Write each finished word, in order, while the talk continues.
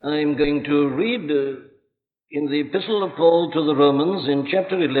I'm going to read in the Epistle of Paul to the Romans in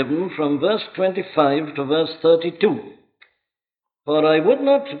chapter 11 from verse 25 to verse 32. For I would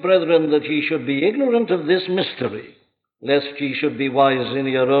not, brethren, that ye should be ignorant of this mystery, lest ye should be wise in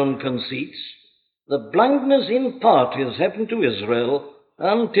your own conceits. The blindness in part is happened to Israel,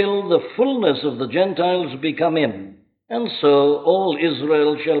 until the fullness of the Gentiles be come in, and so all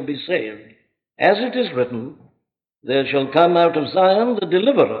Israel shall be saved. As it is written, there shall come out of Zion the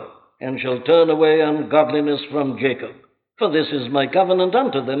deliverer, and shall turn away ungodliness from Jacob. For this is my covenant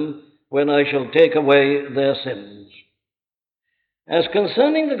unto them, when I shall take away their sins. As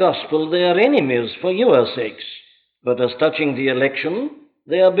concerning the gospel, they are enemies for your sakes, but as touching the election,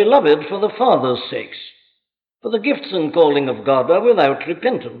 they are beloved for the Father's sakes. For the gifts and calling of God are without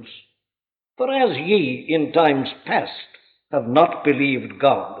repentance. For as ye in times past have not believed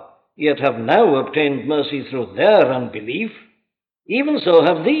God, yet have now obtained mercy through their unbelief, even so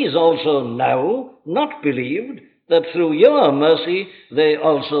have these also now not believed, that through your mercy they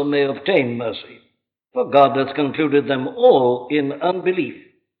also may obtain mercy. For God hath concluded them all in unbelief,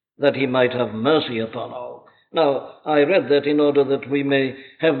 that he might have mercy upon all. Now, I read that in order that we may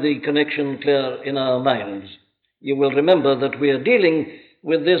have the connection clear in our minds. You will remember that we are dealing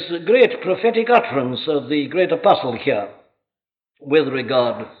with this great prophetic utterance of the great apostle here, with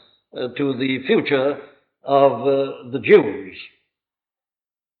regard to the future of the Jews.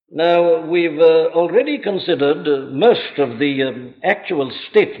 Now, we've already considered most of the actual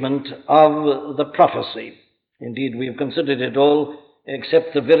statement of the prophecy. Indeed, we've considered it all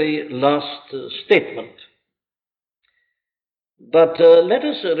except the very last statement. But let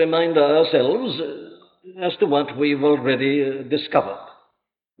us remind ourselves as to what we've already discovered.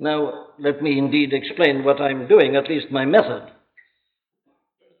 Now, let me indeed explain what I'm doing, at least my method.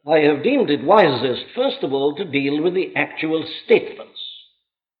 I have deemed it wisest, first of all, to deal with the actual statements.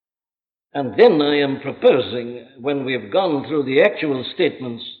 And then I am proposing, when we've gone through the actual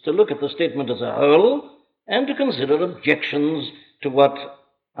statements, to look at the statement as a whole and to consider objections to what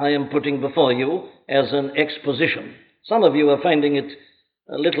I am putting before you as an exposition. Some of you are finding it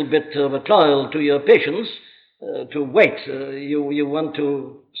a little bit of a trial to your patience to wait. You want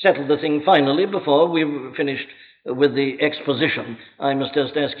to settle the thing finally before we've finished with the exposition. I must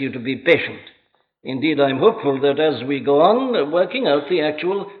just ask you to be patient. Indeed, I'm hopeful that as we go on working out the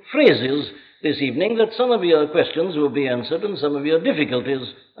actual phrases this evening, that some of your questions will be answered and some of your difficulties,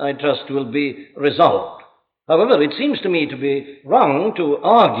 I trust, will be resolved. However, it seems to me to be wrong to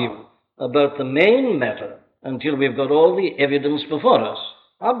argue about the main matter until we've got all the evidence before us.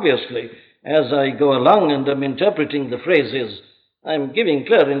 Obviously, as I go along and am interpreting the phrases, I'm giving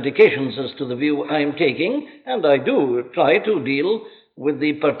clear indications as to the view I'm taking, and I do try to deal with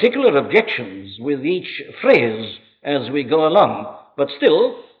the particular objections with each phrase as we go along. But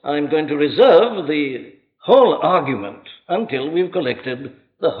still, I'm going to reserve the whole argument until we've collected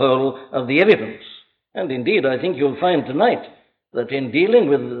the whole of the evidence. And indeed, I think you'll find tonight that in dealing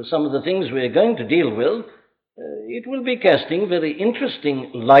with some of the things we're going to deal with, it will be casting very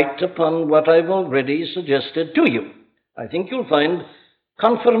interesting light upon what I've already suggested to you. I think you'll find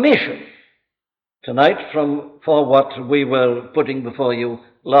confirmation tonight for what we were putting before you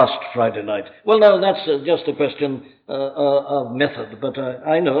last Friday night. Well, now, that's just a question of method, but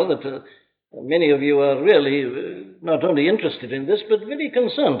I know that many of you are really not only interested in this, but very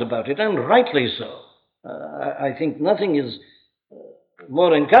concerned about it, and rightly so. I think nothing is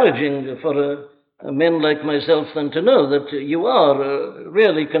more encouraging for men like myself than to know that you are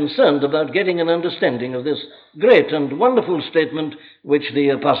really concerned about getting an understanding of this great and wonderful statement which the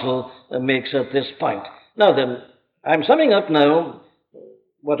apostle makes at this point. Now then, I'm summing up now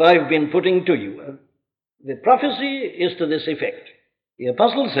what I've been putting to you. The prophecy is to this effect. The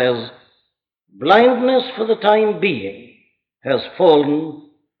apostle says, blindness for the time being has fallen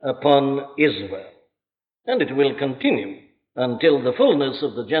upon Israel, and it will continue until the fullness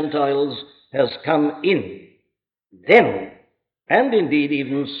of the Gentiles has come in. Then, and indeed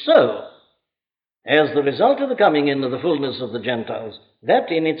even so, as the result of the coming in of the fullness of the Gentiles,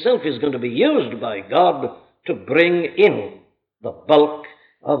 that in itself is going to be used by God to bring in the bulk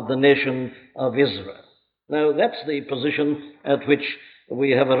of the nation of Israel. Now, that's the position at which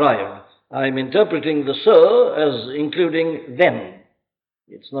we have arrived. I'm interpreting the so as including then.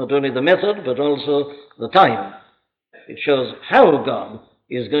 It's not only the method, but also the time. It shows how God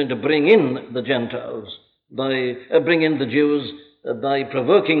is going to bring in the Gentiles, bring in the Jews by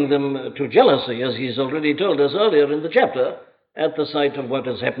provoking them to jealousy, as he's already told us earlier in the chapter, at the sight of what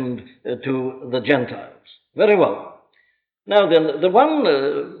has happened to the Gentiles. Very well. Now then, the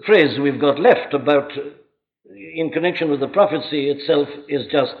one phrase we've got left about in connection with the prophecy itself is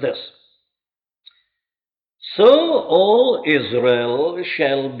just this. So all Israel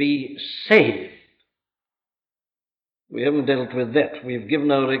shall be saved. We haven't dealt with that. We've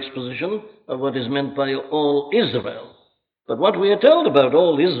given our exposition of what is meant by all Israel. But what we are told about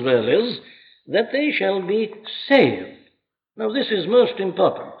all Israel is that they shall be saved. Now, this is most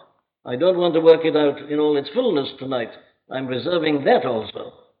important. I don't want to work it out in all its fullness tonight. I'm reserving that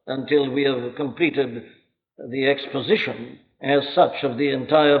also until we have completed the exposition as such of the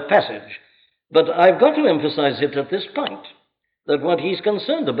entire passage. But I've got to emphasize it at this point, that what he's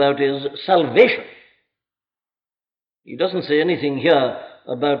concerned about is salvation. He doesn't say anything here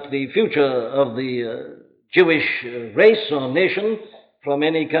about the future of the Jewish race or nation from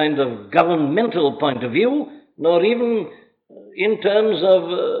any kind of governmental point of view, nor even in terms of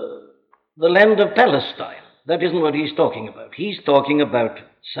the land of Palestine. That isn't what he's talking about. He's talking about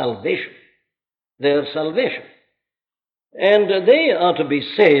salvation, their salvation. And they are to be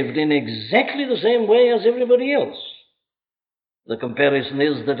saved in exactly the same way as everybody else. The comparison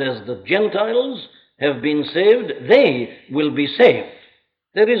is that as the Gentiles have been saved, they will be saved.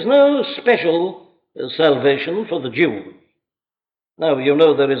 There is no special salvation for the Jew. Now, you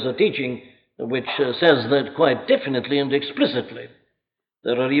know there is a teaching which says that quite definitely and explicitly.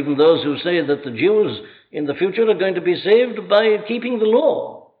 There are even those who say that the Jews in the future are going to be saved by keeping the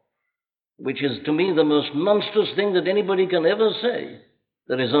law, which is to me the most monstrous thing that anybody can ever say.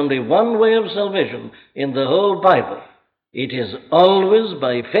 There is only one way of salvation in the whole Bible. It is always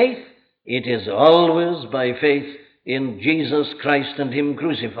by faith. It is always by faith in Jesus Christ and Him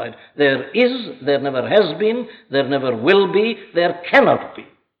crucified. There never has been, there never will be, there cannot be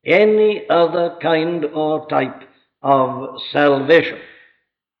any other kind or type of salvation.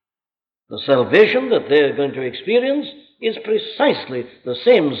 The salvation that they are going to experience is precisely the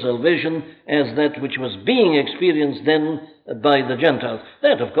same salvation as that which was being experienced then by the Gentiles.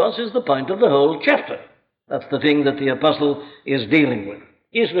 That, of course, is the point of the whole chapter. That's the thing that the apostle is dealing with.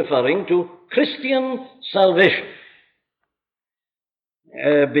 He's referring to Christian salvation.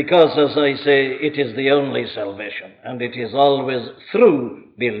 Because, as I say, it is the only salvation, and it is always through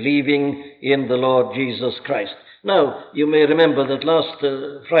believing in the Lord Jesus Christ. Now, you may remember that last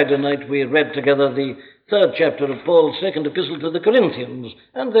Friday night we read together the 3rd chapter of Paul's 2nd epistle to the Corinthians,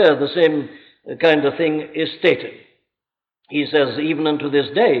 and there the same kind of thing is stated. He says, even unto this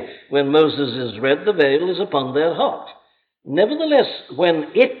day, when Moses is read, the veil is upon their heart. Nevertheless,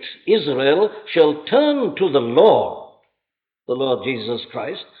 when it, Israel, shall turn to the Lord Jesus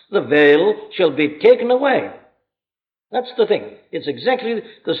Christ, the veil shall be taken away. That's the thing. It's exactly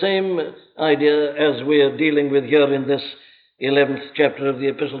the same idea as we're dealing with here in this 11th chapter of the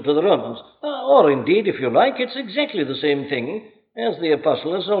Epistle to the Romans. Or indeed, if you like, it's exactly the same thing as the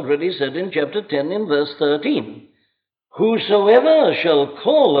apostle has already said in chapter 10 in verse 13. Whosoever shall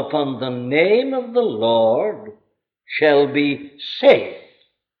call upon the name of the Lord shall be saved.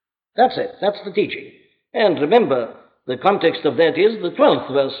 That's it. That's the teaching. And remember, the context of that is the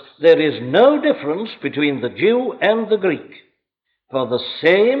 12th verse. There is no difference between the Jew and the Greek. For the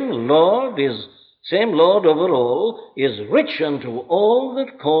same Lord over all is rich unto all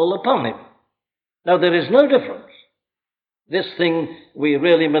that call upon him. Now there is no difference. This thing we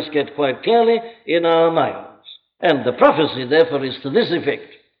really must get quite clearly in our minds. And the prophecy therefore is to this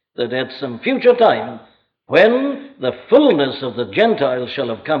effect, that at some future time, when the fullness of the Gentiles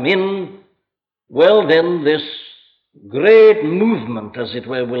shall have come in, well then this great movement, as it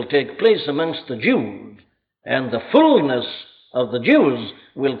were, will take place amongst the Jews, and the fullness of the Jews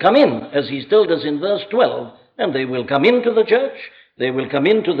will come in, as he's told us in verse 12, and they will come into the church, they will come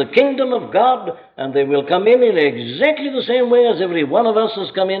into the kingdom of God, and they will come in exactly the same way as every one of us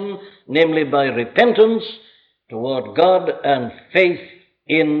has come in, namely by repentance toward God and faith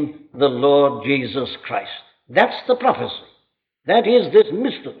in the Lord Jesus Christ. That's the prophecy. That is this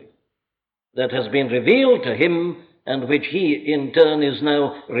mystery that has been revealed to him, and which he in turn is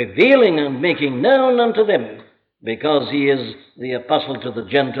now revealing and making known unto them, because he is the apostle to the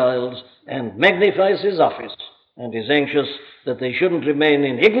Gentiles and magnifies his office and is anxious that they shouldn't remain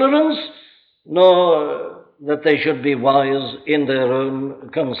in ignorance, nor that they should be wise in their own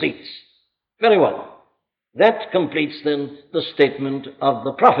conceits. Very well. That completes then the statement of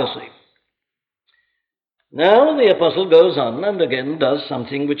the prophecy. Now the apostle goes on and again does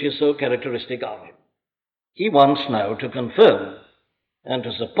something which is so characteristic of him. He wants now to confirm and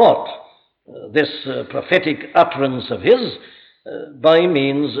to support this prophetic utterance of his by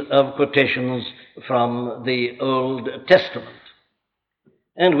means of quotations from the Old Testament.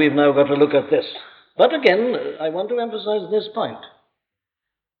 And we've now got to look at this. But again, I want to emphasize this point.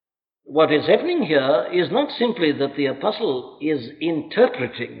 What is happening here is not simply that the apostle is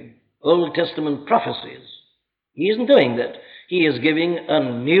interpreting Old Testament prophecies. He isn't doing that. He is giving a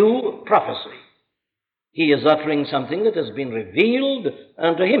new prophecy. He is uttering something that has been revealed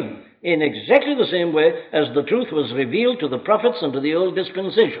unto him in exactly the same way as the truth was revealed to the prophets under the old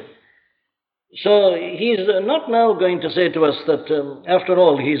dispensation. So he's not now going to say to us that, after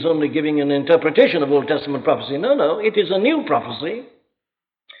all, he's only giving an interpretation of Old Testament prophecy. No, it is a new prophecy.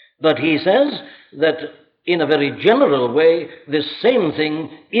 But he says that in a very general way, this same thing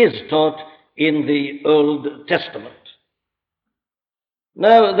is taught in the Old Testament.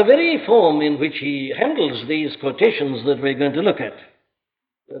 Now, the very form in which he handles these quotations that we're going to look at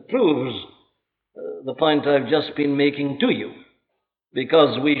proves the point I've just been making to you,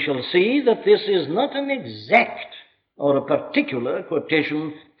 because we shall see that this is not an exact or a particular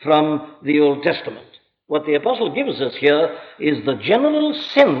quotation from the Old Testament. What the apostle gives us here is the general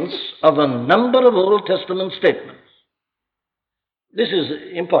sense of a number of Old Testament statements. This is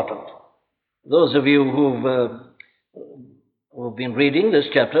important. Those of you who've been reading this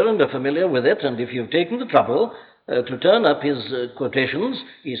chapter and are familiar with it, and if you've taken the trouble to turn up his quotations,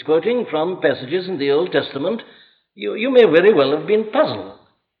 he's quoting from passages in the Old Testament, you may very well have been puzzled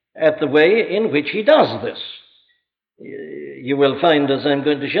at the way in which he does this. You will find, as I'm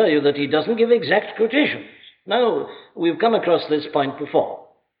going to show you, that he doesn't give exact quotations. Now, we've come across this point before,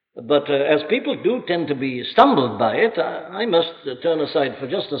 but as people do tend to be stumbled by it, I must turn aside for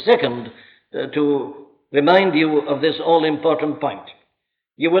just a second to remind you of this all-important point.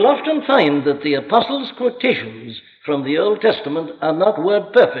 You will often find that the apostles' quotations from the Old Testament are not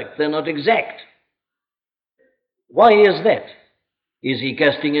word-perfect, they're not exact. Why is that? Is he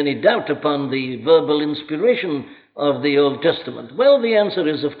casting any doubt upon the verbal inspiration of the Old Testament? Well, the answer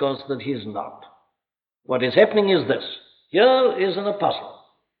is, of course, that he is not. What is happening is this. Here is an apostle,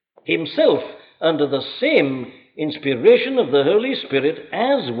 himself under the same inspiration of the Holy Spirit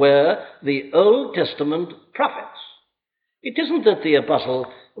as were the Old Testament prophets. It isn't that the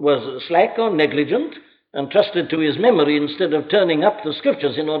apostle was slack or negligent and trusted to his memory instead of turning up the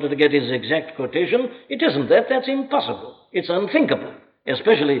scriptures in order to get his exact quotation. It isn't that. That's impossible. It's unthinkable,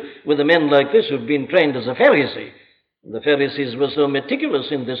 especially with a man like this who'd been trained as a Pharisee. The Pharisees were so meticulous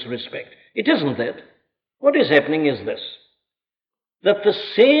in this respect. It isn't that. What is happening is this, that the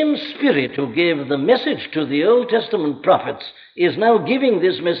same Spirit who gave the message to the Old Testament prophets is now giving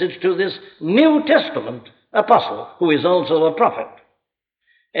this message to this New Testament apostle, who is also a prophet.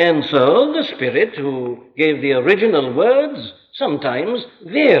 And so the Spirit who gave the original words sometimes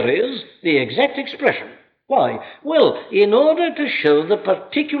varies the exact expression. Why? Well, in order to show the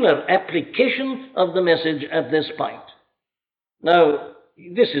particular application of the message at this point. Now,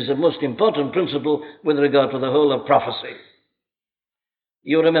 this is a most important principle with regard to the whole of prophecy.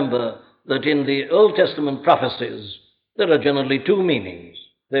 You remember that in the Old Testament prophecies, there are generally two meanings.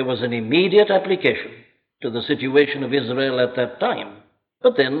 There was an immediate application to the situation of Israel at that time.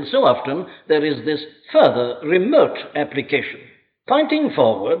 But then, so often, there is this further remote application, pointing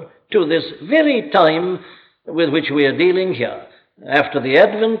forward to this very time with which we are dealing here, after the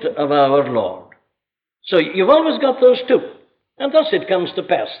advent of our Lord. So you've always got those two. And thus it comes to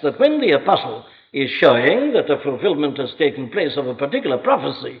pass that when the apostle is showing that a fulfillment has taken place of a particular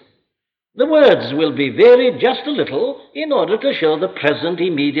prophecy, the words will be varied just a little in order to show the present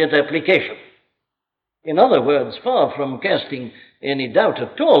immediate application. In other words, far from casting any doubt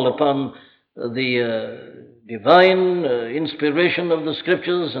at all upon the divine inspiration of the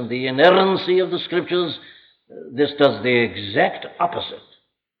Scriptures and the inerrancy of the Scriptures, this does the exact opposite.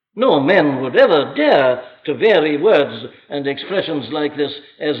 No man would ever dare to vary words and expressions like this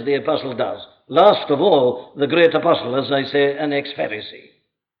as the apostle does. Last of all, the great apostle, as I say, an ex-Pharisee.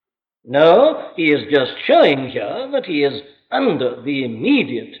 No, he is just showing here that he is under the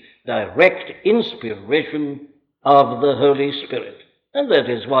immediate direct inspiration of the Holy Spirit. And that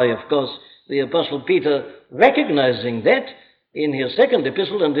is why, of course, the Apostle Peter, recognizing that in his second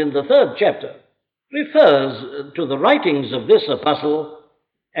epistle and in the third chapter, refers to the writings of this apostle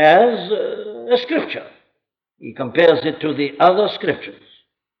as a scripture. He compares it to the other scriptures.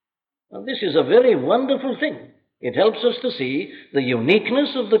 And this is a very wonderful thing. It helps us to see the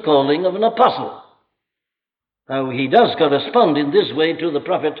uniqueness of the calling of an apostle. Now, he does correspond in this way to the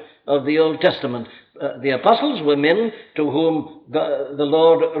prophet of the Old Testament. The apostles were men to whom the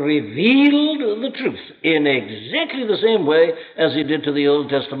Lord revealed the truth in exactly the same way as he did to the Old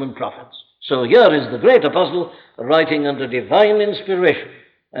Testament prophets. So here is the great apostle writing under divine inspiration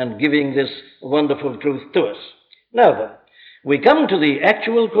and giving this wonderful truth to us. Now then, we come to the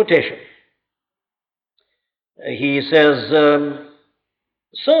actual quotation. He says,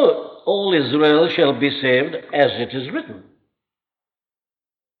 So all Israel shall be saved, as it is written.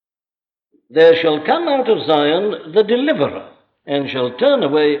 There shall come out of Zion the deliverer, and shall turn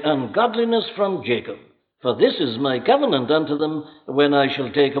away ungodliness from Jacob. For this is my covenant unto them when I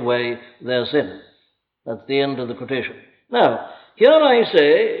shall take away their sin. That's the end of the quotation. Now, here I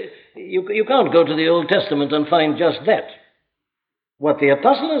say, you can't go to the Old Testament and find just that. What the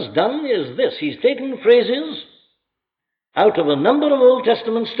apostle has done is this. He's taken phrases out of a number of Old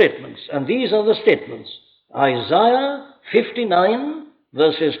Testament statements, and these are the statements. Isaiah 59,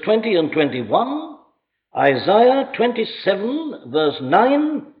 verses 20 and 21, Isaiah 27, verse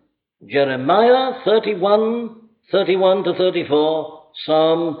 9, Jeremiah 31, 31 to 34,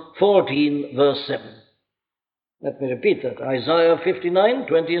 Psalm 14, verse 7. Let me repeat that. Isaiah 59,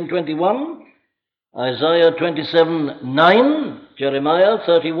 20 and 21, Isaiah 27, 9, Jeremiah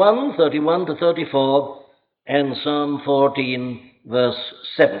 31, 31 to 34, and Psalm 14, verse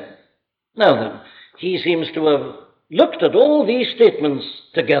 7. Now then, he seems to have looked at all these statements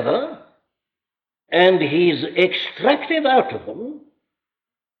together, and he's extracted out of them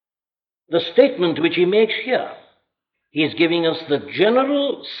the statement which he makes here. He's giving us the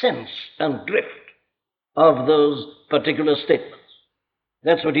general sense and drift of those particular statements.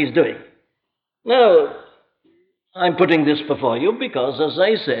 That's what he's doing. Now, I'm putting this before you because, as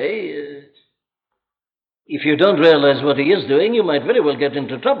I say, if you don't realize what he is doing, you might very well get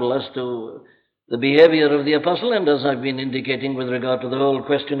into trouble as to the behavior of the apostle, and as I've been indicating with regard to the whole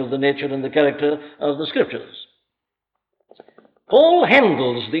question of the nature and the character of the Scriptures. Paul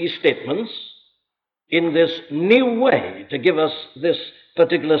handles these statements in this new way to give us this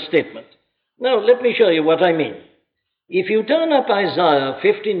particular statement. Now, let me show you what I mean. If you turn up Isaiah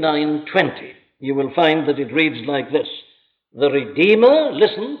 59:20, you will find that it reads like this. The Redeemer,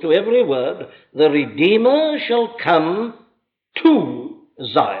 listen to every word, the Redeemer shall come to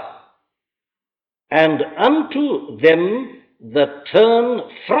Zion, and unto them that turn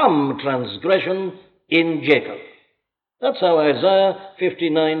from transgression in Jacob. That's how Isaiah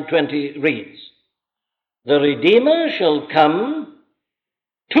 59:20 reads. The Redeemer shall come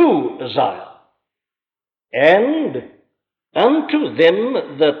to Zion, and unto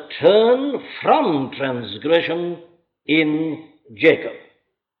them that turn from transgression in Jacob.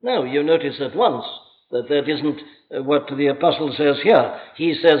 Now, you notice at once that that isn't what the apostle says here.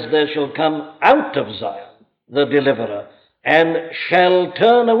 He says there shall come out of Zion the deliverer, and shall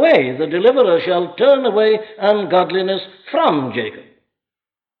turn away, the deliverer shall turn away ungodliness from Jacob.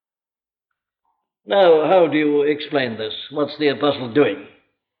 Now, how do you explain this? What's the apostle doing?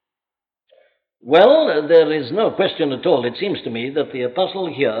 Well, there is no question at all, it seems to me, that the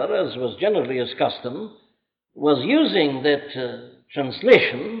apostle here, as was generally his custom, was using that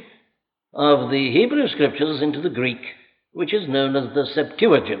translation of the Hebrew Scriptures into the Greek, which is known as the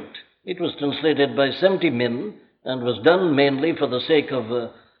Septuagint. It was translated by 70 men and was done mainly for the sake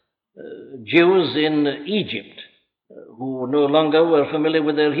of Jews in Egypt who no longer were familiar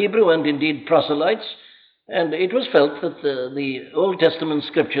with their Hebrew, and indeed proselytes, and it was felt that the Old Testament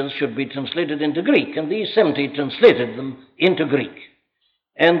Scriptures should be translated into Greek, and these 70 translated them into Greek.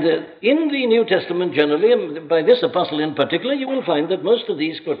 And in the New Testament generally, and by this apostle in particular, you will find that most of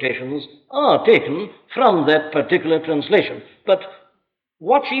these quotations are taken from that particular translation. But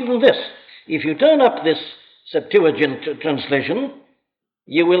watch even this. If you turn up this Septuagint translation,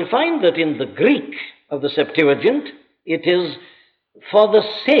 you will find that in the Greek of the Septuagint, it is for the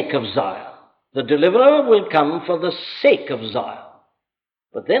sake of Zion. The deliverer will come for the sake of Zion.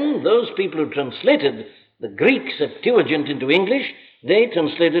 But then those people who translated the Greek Septuagint into English, they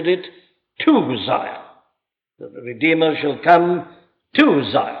translated it to Zion. The Redeemer shall come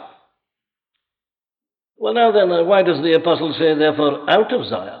to Zion. Well, now then, why does the apostle say, therefore, out of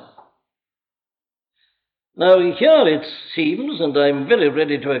Zion? Now, here it seems, and I'm very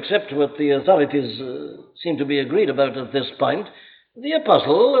ready to accept what the authorities seem to be agreed about at this point, the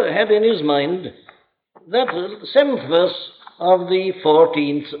apostle had in his mind that 7th verse of the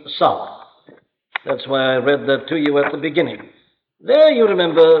 14th Psalm. That's why I read that to you at the beginning. There, you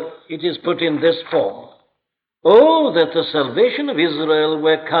remember, it is put in this form. Oh, that the salvation of Israel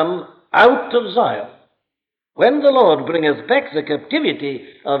were come out of Zion. When the Lord bringeth back the captivity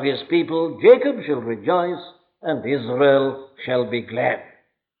of his people, Jacob shall rejoice, and Israel shall be glad.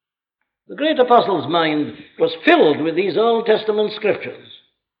 The great apostle's mind was filled with these Old Testament scriptures.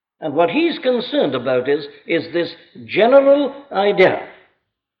 And what he's concerned about is this general idea.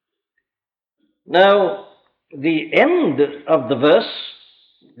 Now, the end of the verse,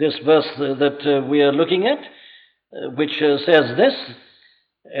 this verse that we are looking at, which says this,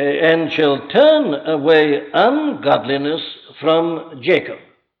 and shall turn away ungodliness from Jacob.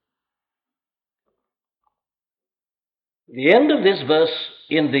 The end of this verse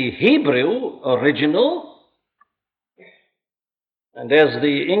in the Hebrew original, and as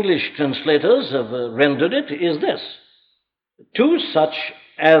the English translators have rendered it, is this: to such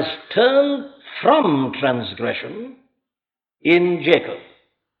as turn from transgression in Jacob.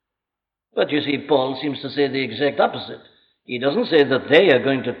 But you see, Paul seems to say the exact opposite. He doesn't say that they are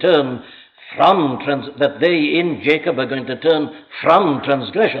going to turn that they in Jacob are going to turn from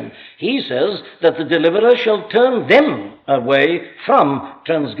transgression. He says that the deliverer shall turn them away from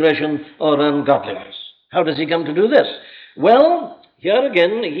transgression or ungodliness. How does he come to do this? Well, here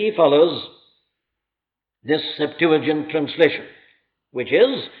again he follows this Septuagint translation, which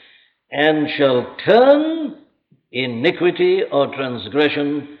is, and shall turn iniquity or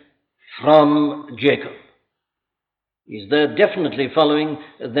transgression from Jacob. He's there definitely following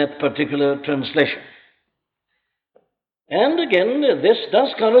that particular translation. And again, this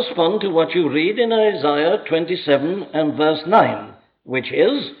does correspond to what you read in Isaiah 27 and verse 9, which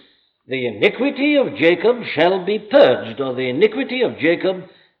is, the iniquity of Jacob shall be purged, or the iniquity of Jacob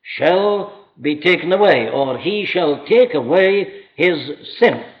shall be taken away, or he shall take away his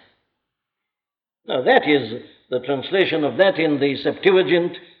sin. Now that is the translation of that in the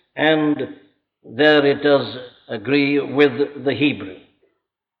Septuagint, and there it does agree with the Hebrew.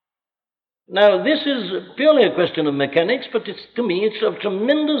 Now, this is purely a question of mechanics, but to me it's of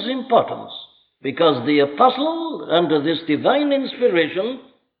tremendous importance, because the apostle, under this divine inspiration,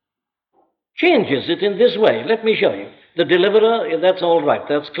 changes it in this way. Let me show you. The deliverer, that's all right,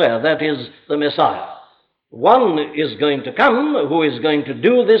 that's clear, that is the Messiah. One is going to come who is going to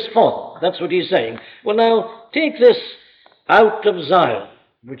do this for them. That's what he's saying. Well, now, take this out of Zion,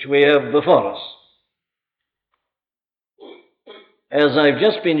 which we have before us. As I've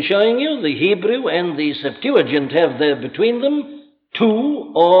just been showing you, the Hebrew and the Septuagint have there between them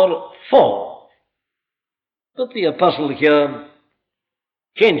 2 or 4. But the apostle here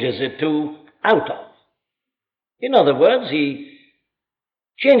changes it to out of. In other words, he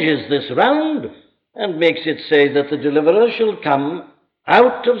changes this round and makes it say that the deliverer shall come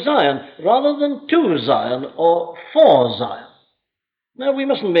out of Zion rather than to Zion or for Zion. Now, we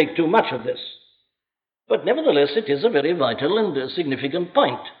mustn't make too much of this. But nevertheless, it is a very vital and significant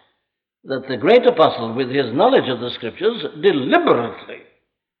point that the great apostle, with his knowledge of the Scriptures, deliberately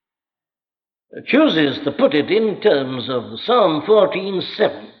chooses to put it in terms of Psalm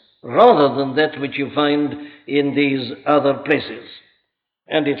 14:7, rather than that which you find in these other places.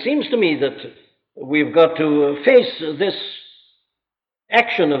 And it seems to me that we've got to face this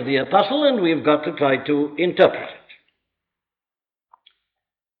action of the apostle, and we've got to try to interpret it.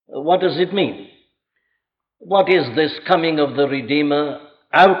 What does it mean? What is this coming of the Redeemer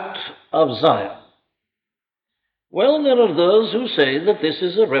out of Zion? Well, there are those who say that this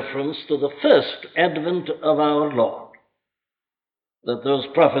is a reference to the first advent of our Lord, that those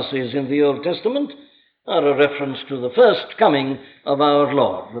prophecies in the Old Testament are a reference to the first coming of our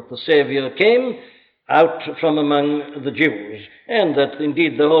Lord, that the Savior came out from among the Jews, and that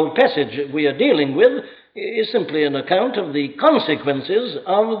indeed the whole passage we are dealing with is simply an account of the consequences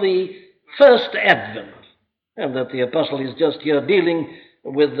of the first advent, and that the apostle is just here dealing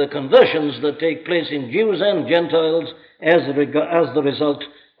with the conversions that take place in Jews and Gentiles as the result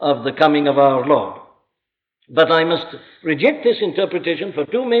of the coming of our Lord. But I must reject this interpretation for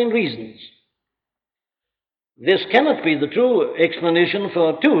 2 main reasons. This cannot be the true explanation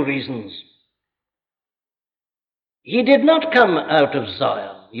for 2 reasons. He did not come out of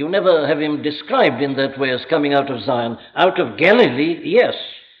Zion. You never have him described in that way as coming out of Zion. Out of Galilee, yes.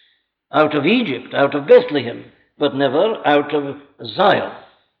 Out of Egypt, out of Bethlehem, but never out of Zion.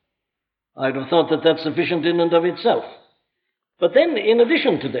 I'd have thought that that's sufficient in and of itself. But then, in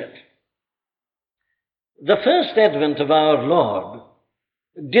addition to that, the first advent of our Lord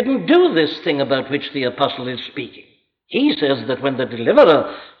didn't do this thing about which the apostle is speaking. He says that when the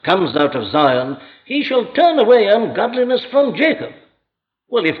deliverer comes out of Zion, he shall turn away ungodliness from Jacob.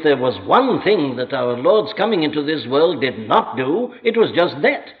 Well, if there was one thing that our Lord's coming into this world did not do, it was just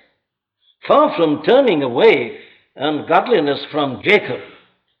that. Far from turning away ungodliness from Jacob,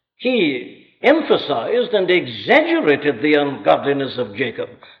 he emphasized and exaggerated the ungodliness of Jacob.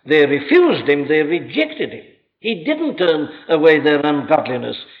 They refused him, they rejected him. He didn't turn away their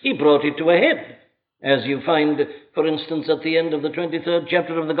ungodliness, he brought it to a head. As you find, for instance, at the end of the 23rd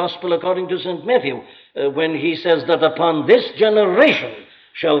chapter of the Gospel according to St. Matthew, when he says that upon this generation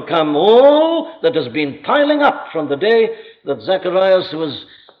shall come all that has been piling up from the day that Zacharias was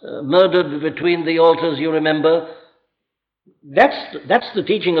murdered between the altars, you remember. That's the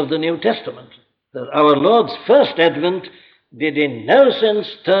teaching of the New Testament, that our Lord's first advent did in no sense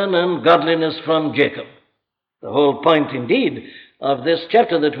turn ungodliness from Jacob. The whole point, indeed, of this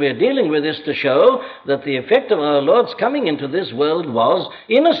chapter that we're dealing with is to show that the effect of our Lord's coming into this world was,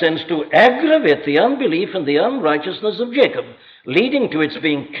 in a sense, to aggravate the unbelief and the unrighteousness of Jacob, leading to its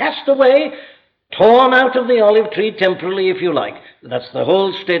being cast away, torn out of the olive tree temporarily, if you like. That's the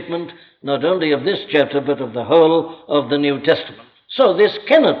whole statement, not only of this chapter, but of the whole of the New Testament. So this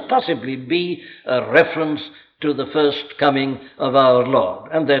cannot possibly be a reference to the first coming of our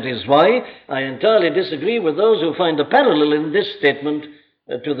Lord. And that is why I entirely disagree with those who find a parallel in this statement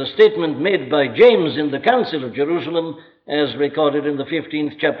to the statement made by James in the Council of Jerusalem, as recorded in the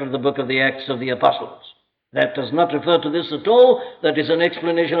 15th chapter of the book of the Acts of the Apostles. That does not refer to this at all. That is an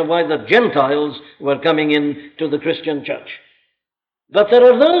explanation of why the Gentiles were coming in to the Christian church. But there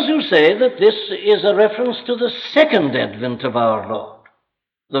are those who say that this is a reference to the second advent of our Lord.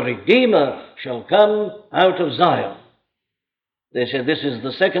 The Redeemer shall come out of Zion. They say this is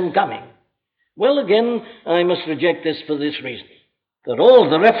the second coming. Well, again, I must reject this for this reason, that all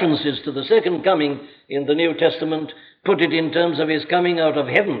the references to the second coming in the New Testament put it in terms of his coming out of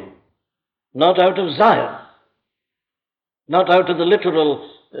heaven, not out of Zion, not out of the literal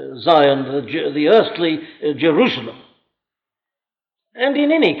Zion, the earthly Jerusalem. And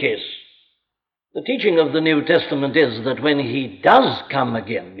in any case, the teaching of the New Testament is that when he does come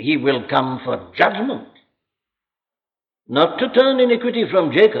again, he will come for judgment. Not to turn iniquity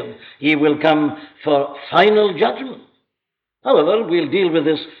from Jacob, he will come for final judgment. However, we'll deal with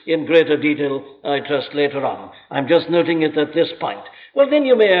this in greater detail, I trust, later on. I'm just noting it at this point. Well, then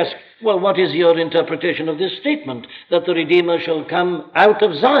you may ask, well, what is your interpretation of this statement, that the Redeemer shall come out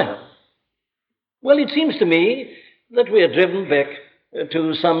of Zion? Well, it seems to me that we are driven back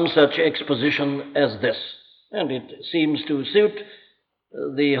to some such exposition as this, and it seems to suit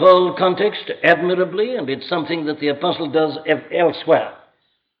the whole context admirably, and it's something that the apostle does elsewhere.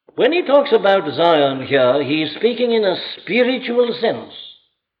 When he talks about Zion here, he is speaking in a spiritual sense.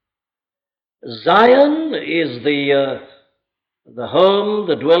 Zion is the home,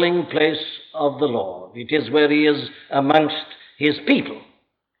 the dwelling place of the Lord. It is where he is amongst his people.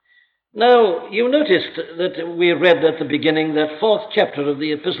 Now, you noticed that we read at the beginning that 4th chapter of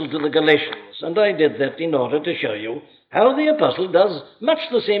the Epistle to the Galatians, and I did that in order to show you how the apostle does much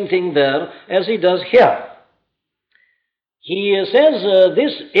the same thing there as he does here. He says,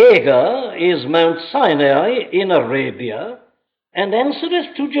 this Agar is Mount Sinai in Arabia, and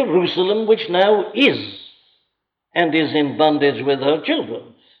answereth to Jerusalem, which now is, and is in bondage with her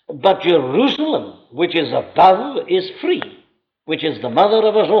children. But Jerusalem, which is above, is free, which is the mother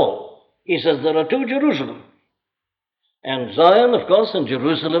of us all. He says there are two Jerusalem. And Zion, of course, and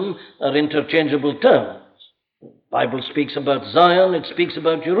Jerusalem are interchangeable terms. The Bible speaks about Zion, it speaks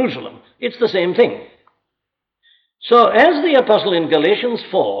about Jerusalem. It's the same thing. So as the apostle in Galatians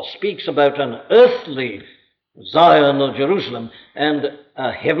 4 speaks about an earthly Zion or Jerusalem and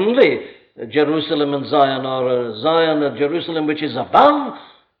a heavenly Jerusalem and Zion, or a Zion or Jerusalem which is above,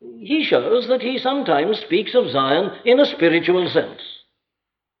 he shows that he sometimes speaks of Zion in a spiritual sense.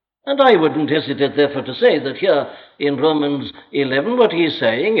 And I wouldn't hesitate, therefore, to say that here in Romans 11, what he's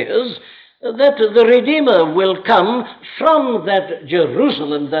saying is that the Redeemer will come from that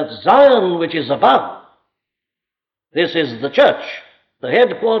Jerusalem, that Zion which is above. This is the church, the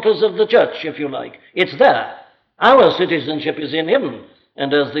headquarters of the church, if you like. It's there. Our citizenship is in heaven.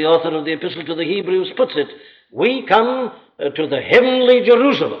 And as the author of the Epistle to the Hebrews puts it, we come to the heavenly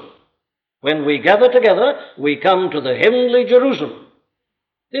Jerusalem. When we gather together, we come to the heavenly Jerusalem.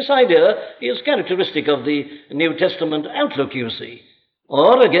 This idea is characteristic of the New Testament outlook, you see.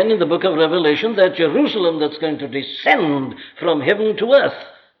 Or, again, in the book of Revelation, that Jerusalem that's going to descend from heaven to earth.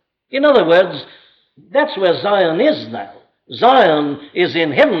 In other words, that's where Zion is now. Zion is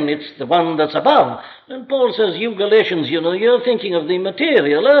in heaven. It's the one that's above. And Paul says, you Galatians, you're thinking of the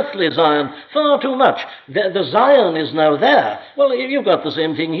material, earthly Zion far too much. The Zion is now there. Well, you've got the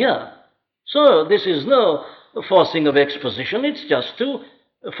same thing here. So this is no forcing of exposition. It's just to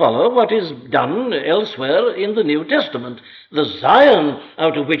follow what is done elsewhere in the New Testament. The Zion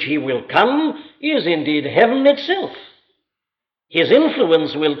out of which he will come is indeed heaven itself. His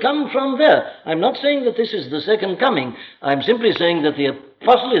influence will come from there. I'm not saying that this is the second coming. I'm simply saying that the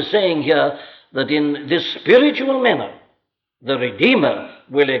apostle is saying here that in this spiritual manner, the Redeemer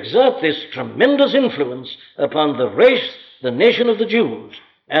will exert this tremendous influence upon the race, the nation of the Jews,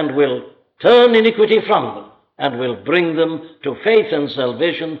 and will turn iniquity from them, and will bring them to faith and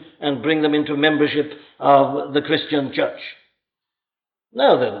salvation, and bring them into membership of the Christian church.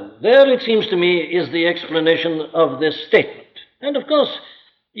 Now then, there it seems to me is the explanation of this statement. And of course,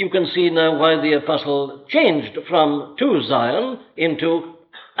 you can see now why the apostle changed from to Zion into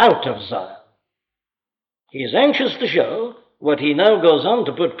out of Zion. He is anxious to show what he now goes on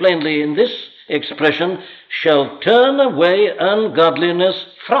to put plainly in this expression, shall turn away ungodliness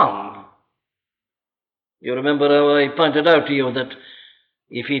from. You remember how I pointed out to you that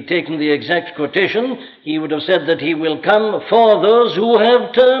if he'd taken the exact quotation, he would have said that he will come for those who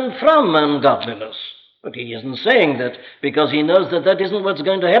have turned from ungodliness. But he isn't saying that because he knows that that isn't what's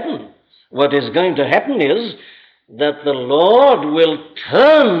going to happen. What is going to happen is that the Lord will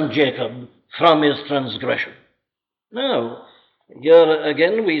turn Jacob from his transgression. Now, here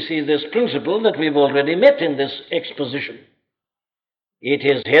again we see this principle that we've already met in this exposition. It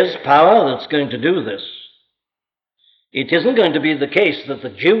is his power that's going to do this. It isn't going to be the case that the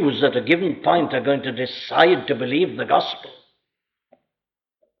Jews at a given point are going to decide to believe the gospel.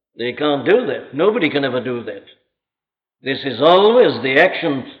 They can't do that. Nobody can ever do that. This is always the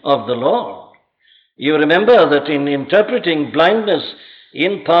action of the Lord. You remember that in interpreting blindness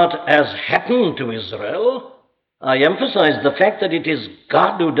in part as happened to Israel, I emphasized the fact that it is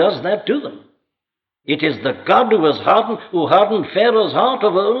God who does that to them. It is the God who hardened Pharaoh's heart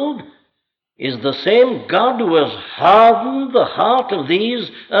of old, is the same God who has hardened the heart of these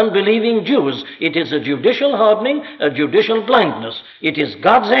unbelieving Jews. It is a judicial hardening, a judicial blindness. It is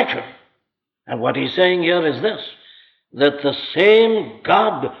God's action. And what he's saying here is this, that the same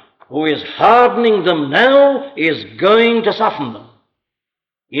God who is hardening them now is going to soften them.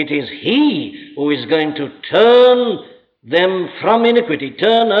 It is he who is going to turn them from iniquity,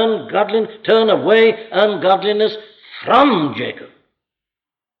 turn away ungodliness from Jacob.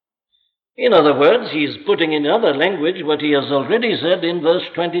 In other words, he is putting in other language what he has already said in verse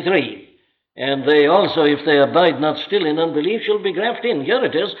 23. And they also, if they abide not still in unbelief, shall be grafted in. Here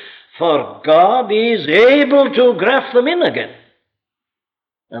it is, for God is able to graft them in again.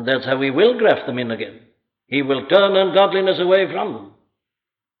 And that's how he will graft them in again. He will turn ungodliness away from them.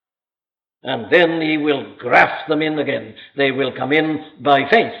 And then he will graft them in again. They will come in by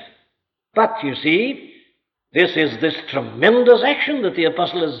faith. But you see, this is this tremendous action that the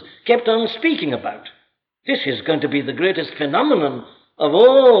apostle has kept on speaking about. This is going to be the greatest phenomenon of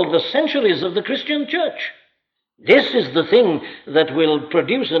all the centuries of the Christian church. This is the thing that will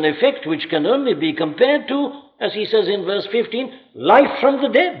produce an effect which can only be compared to, as he says in verse 15, life from the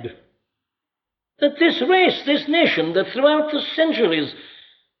dead. That this race, this nation that throughout the centuries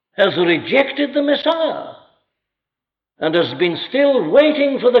has rejected the Messiah and has been still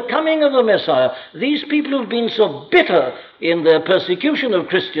waiting for the coming of the Messiah. These people who've been so bitter in their persecution of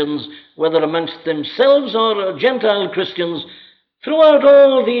Christians, whether amongst themselves or Gentile Christians, throughout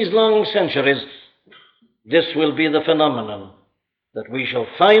all these long centuries, this will be the phenomenon, that we shall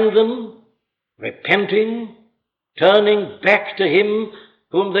find them repenting, turning back to him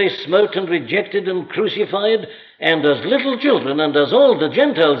whom they smote and rejected and crucified, and as little children and as all the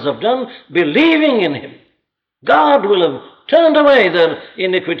Gentiles have done, believing in him. God will have turned away their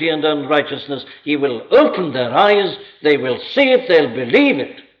iniquity and unrighteousness. He will open their eyes. They will see it. They'll believe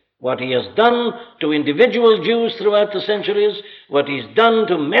it. What he has done to individual Jews throughout the centuries, what he's done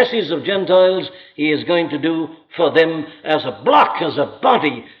to masses of Gentiles, he is going to do for them as a block, as a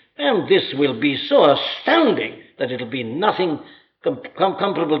body. And this will be so astounding that it'll be nothing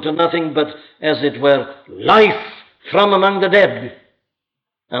comparable to nothing but, as it were, life from among the dead.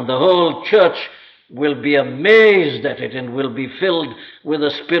 And the whole church will be amazed at it and will be filled with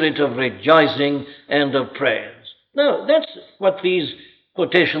a spirit of rejoicing and of praise. Now, that's what these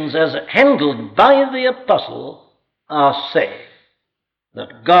quotations, as handled by the apostle, are saying.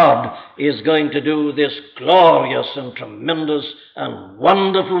 That God is going to do this glorious and tremendous and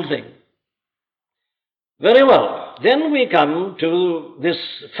wonderful thing. Very well. Then we come to this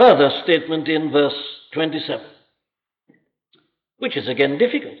further statement in verse 27, which is again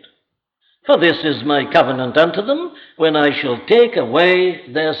difficult. For this is my covenant unto them, when I shall take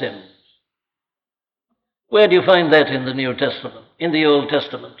away their sins. Where do you find that in the New Testament, in the Old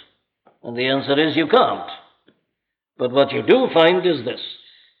Testament? And the answer is you can't. But what you do find is this.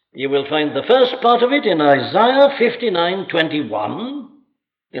 You will find the first part of it in Isaiah 59:21.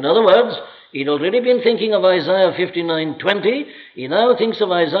 In other words, he'd already been thinking of Isaiah 59:20. He now thinks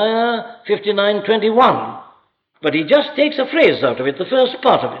of Isaiah 59:21. But he just takes a phrase out of it, the first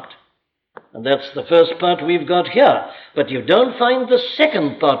part of it. And that's the first part we've got here. But you don't find the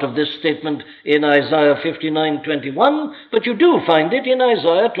second part of this statement in Isaiah 59:21, but you do find it in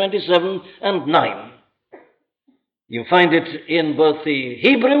Isaiah 27:9. You find it in both the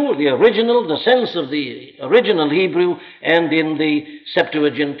Hebrew, the original, the sense of the original Hebrew, and in the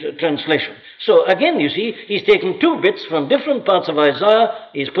Septuagint translation. So again, you see, he's taken two bits from different parts of Isaiah,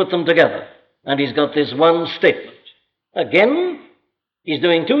 he's put them together, and he's got this one statement. Again, he's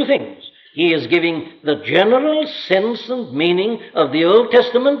doing two things. He is giving the general sense and meaning of the Old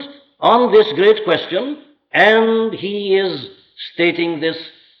Testament on this great question, and he is stating this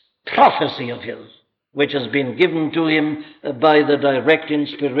prophecy of his, which has been given to him by the direct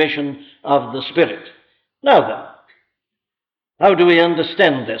inspiration of the Spirit. Now then, how do we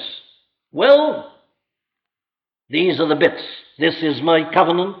understand this? Well, these are the bits. This is my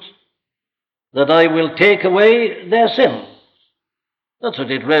covenant, that I will take away their sins. That's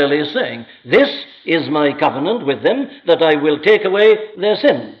what it really is saying. This is my covenant with them, that I will take away their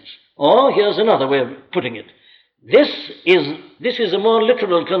sins. Or, here's another way of putting it. This is a more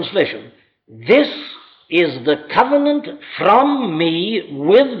literal translation. This is the covenant from me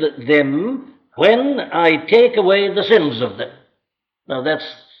with them when I take away the sins of them. Now that's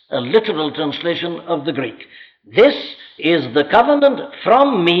a literal translation of the Greek. This is the covenant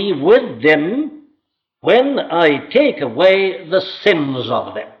from me with them when I take away the sins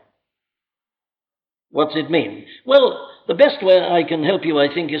of them. What's it mean? Well, the best way I can help you,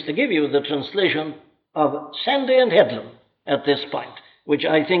 I think, is to give you the translation of Sandy and Headlam at this point, which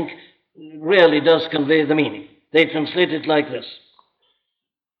I think really does convey the meaning. They translate it like this: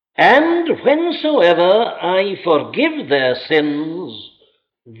 and whensoever I forgive their sins,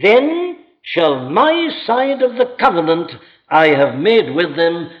 then shall my side of the covenant I have made with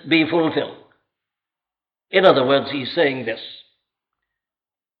them be fulfilled. In other words, he's saying this: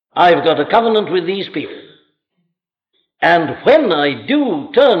 I've got a covenant with these people, and when I do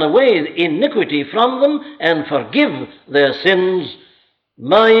turn away iniquity from them and forgive their sins,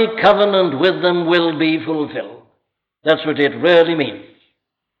 my covenant with them will be fulfilled. That's what it really means.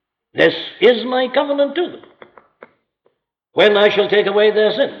 This is my covenant to them, when I shall take away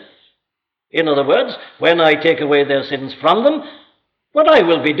their sins. In other words, when I take away their sins from them, what I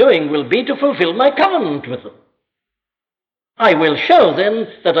will be doing will be to fulfill my covenant with them. I will show them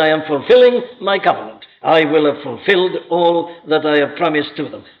that I am fulfilling my covenant. I will have fulfilled all that I have promised to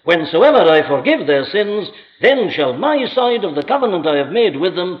them. Whensoever I forgive their sins, then shall my side of the covenant I have made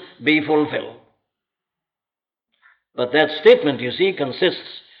with them be fulfilled. But that statement, you see,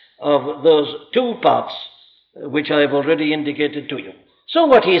 consists of those two parts which I have already indicated to you. So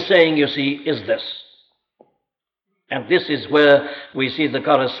what he's saying, you see, is this. And this is where we see the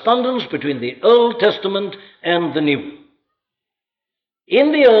correspondence between the Old Testament and the New.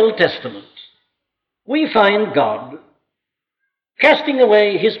 In the Old Testament, we find God casting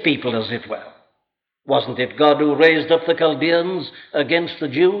away his people, as it were. Wasn't it God who raised up the Chaldeans against the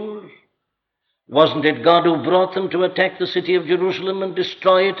Jews? Wasn't it God who brought them to attack the city of Jerusalem and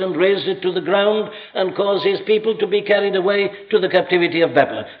destroy it and raze it to the ground and cause his people to be carried away to the captivity of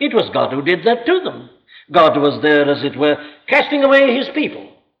Babylon? It was God who did that to them. God was there, as it were, casting away his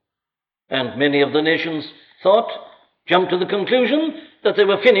people. And many of the nations jumped to the conclusion that they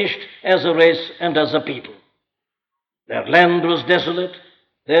were finished as a race and as a people. Their land was desolate.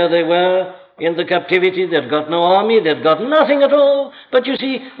 There they were in the captivity. They'd got no army. They'd got nothing at all. But you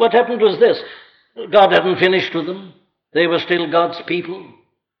see, what happened was this. God hadn't finished with them. They were still God's people.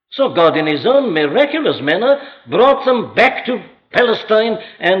 So God, in his own miraculous manner, brought them back to Palestine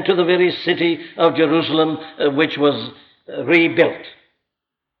and to the very city of Jerusalem, which was rebuilt.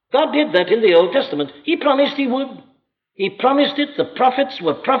 God did that in the Old Testament. He promised he would. He promised it. The prophets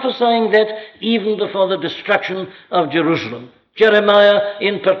were prophesying that even before the destruction of Jerusalem. Jeremiah,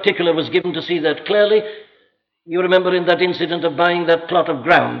 in particular, was given to see that clearly. You remember in that incident of buying that plot of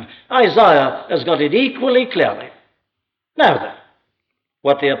ground. Isaiah has got it equally clearly. Now then,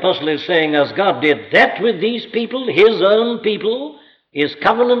 what the apostle is saying, as God did that with these people, his own people, his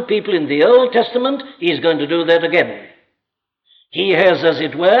covenant people in the Old Testament, he's going to do that again. He has, as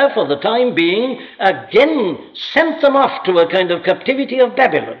it were, for the time being, again sent them off to a kind of captivity of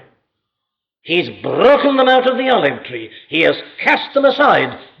Babylon. He's broken them out of the olive tree. He has cast them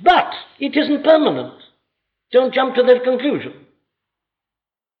aside, but it isn't permanent. Don't jump to that conclusion.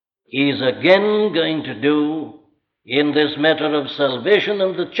 He's again going to do in this matter of salvation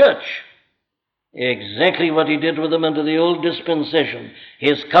and the church exactly what he did with them under the old dispensation.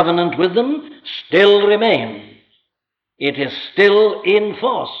 His covenant with them still remains. It is still in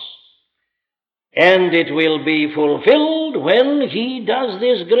force. And it will be fulfilled when he does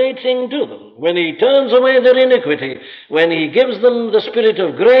this great thing to them, when he turns away their iniquity, when he gives them the spirit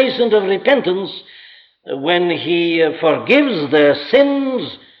of grace and of repentance, when he forgives their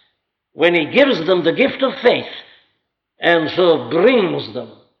sins, when he gives them the gift of faith, and so brings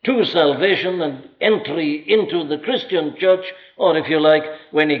them to salvation and entry into the Christian church, or if you like,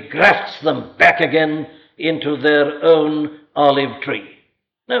 when he grafts them back again into their own olive tree.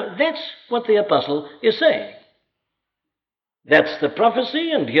 Now, that's what the apostle is saying. That's the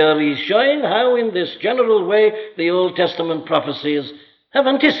prophecy, and here he's showing how in this general way the Old Testament prophecies have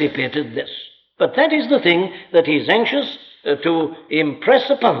anticipated this. But that is the thing that he's anxious to impress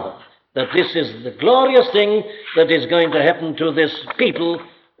upon them, that this is the glorious thing that is going to happen to this people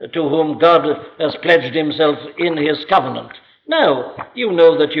to whom God has pledged himself in his covenant. Now, you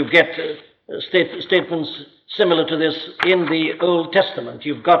know that you get statements similar to this in the Old Testament.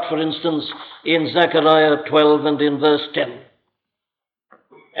 You've got, for instance, in Zechariah 12 and in verse 10,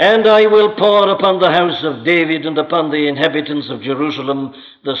 "And I will pour upon the house of David and upon the inhabitants of Jerusalem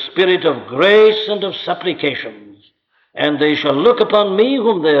the spirit of grace and of supplications. And they shall look upon me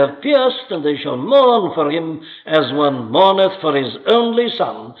whom they have pierced, and they shall mourn for him as one mourneth for his only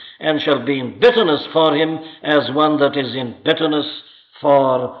son, and shall be in bitterness for him as one that is in bitterness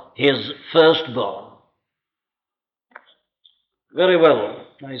for his firstborn." Very well,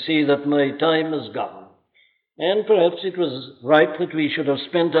 I see that my time is gone. And perhaps it was right that we should have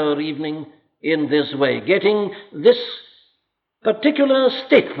spent our evening in this way, getting this particular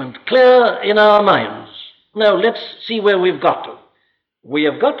statement clear in our minds. Now, let's see where we've got to. We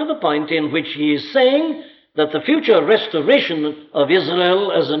have got to the point in which he is saying that the future restoration of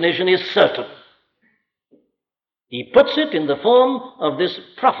Israel as a nation is certain. He puts it in the form of this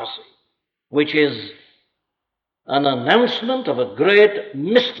prophecy, which is an announcement of a great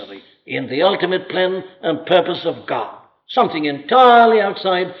mystery in the ultimate plan and purpose of God. Something entirely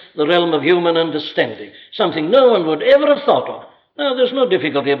outside the realm of human understanding. Something no one would ever have thought of. Now, there's no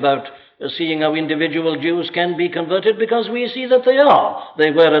difficulty about seeing how individual Jews can be converted, because we see that they are. They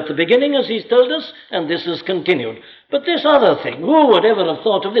were at the beginning, as he's told us, and this has continued. But this other thing, who would ever have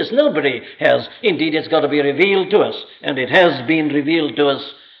thought of this? Nobody has. Indeed, it's got to be revealed to us, and it has been revealed to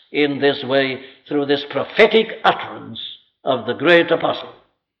us in this way through this prophetic utterance of the great apostle.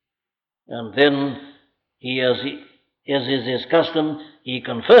 And then as is his custom, he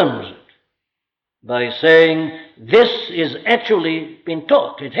confirms it by saying, this is actually been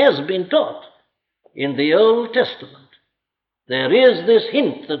taught. It has been taught in the Old Testament. There is this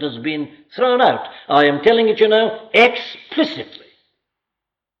hint that has been thrown out. I am telling it you now explicitly.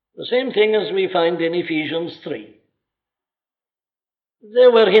 The same thing as we find in Ephesians 3.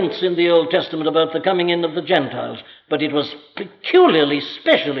 There were hints in the Old Testament about the coming in of the Gentiles, but it was peculiarly,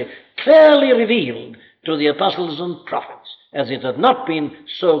 specially, clearly revealed to the apostles and prophets, as it had not been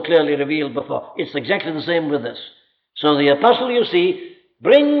so clearly revealed before. It's exactly the same with this. So the apostle, you see,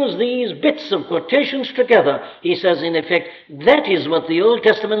 brings these bits of quotations together. He says, in effect, that is what the Old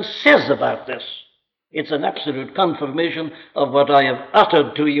Testament says about this. It's an absolute confirmation of what I have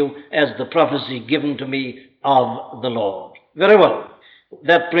uttered to you as the prophecy given to me of the Lord. Very well.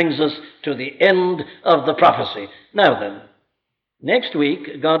 That brings us to the end of the prophecy. Now then, next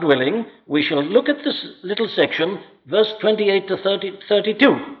week, God willing, we shall look at this little section, verse 28 to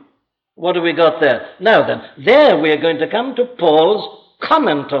 32. What have we got there? Now then, there we are going to come to Paul's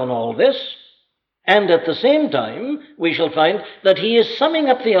comment on all this, and at the same time, we shall find that he is summing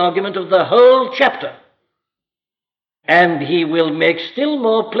up the argument of the whole chapter. And he will make still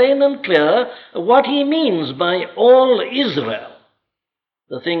more plain and clear what he means by all Israel,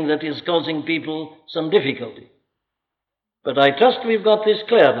 the thing that is causing people some difficulty. But I trust we've got this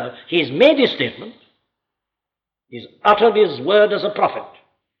clear now. He's made his statement. He's uttered his word as a prophet.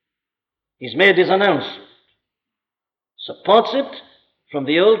 He's made his announcement. Supports it from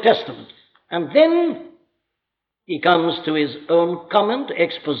the Old Testament. And then he comes to his own comment,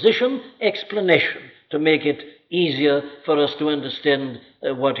 exposition, explanation, to make it easier for us to understand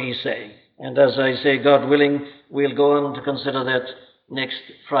what he's saying. And as I say, God willing, we'll go on to consider that next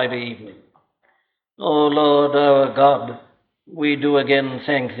Friday evening. O Lord our God, we do again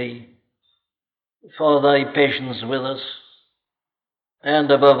thank thee for thy patience with us,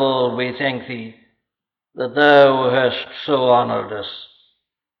 and above all we thank thee that thou hast so honored us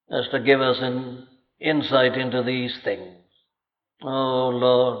as to give us an insight into these things. O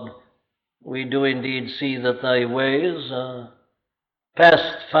Lord, we do indeed see that thy ways are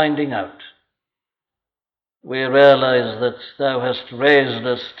past finding out. We realize that thou hast raised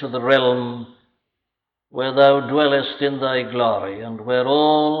us to the realm where thou dwellest in thy glory, and where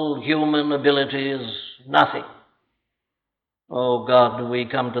all human ability is nothing. O God, we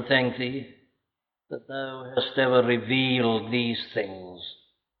come to thank thee that thou hast ever revealed these things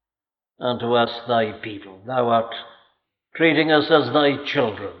unto us, thy people. Thou art treating us as thy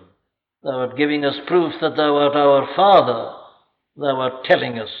children, Thou art giving us proof that thou art our Father. Thou art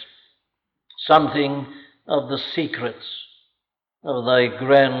telling us something of the secrets of thy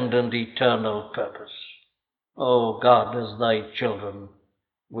grand and eternal purpose. O God, as thy children,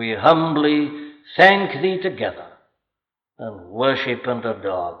 we humbly thank thee together and worship and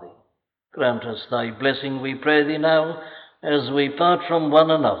adore thee. Grant us thy blessing, we pray thee now, as we part from one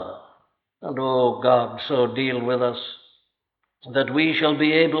another. And, O God, so deal with us that we shall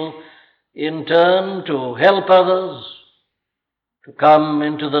be able in turn to help others to come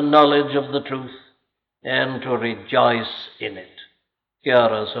into the knowledge of the truth and to rejoice in it. Hear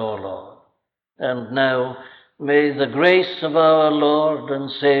us, O Lord. And now may the grace of our Lord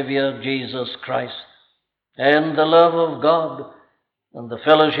and Saviour Jesus Christ, and the love of God, and the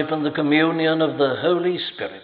fellowship and the communion of the Holy Spirit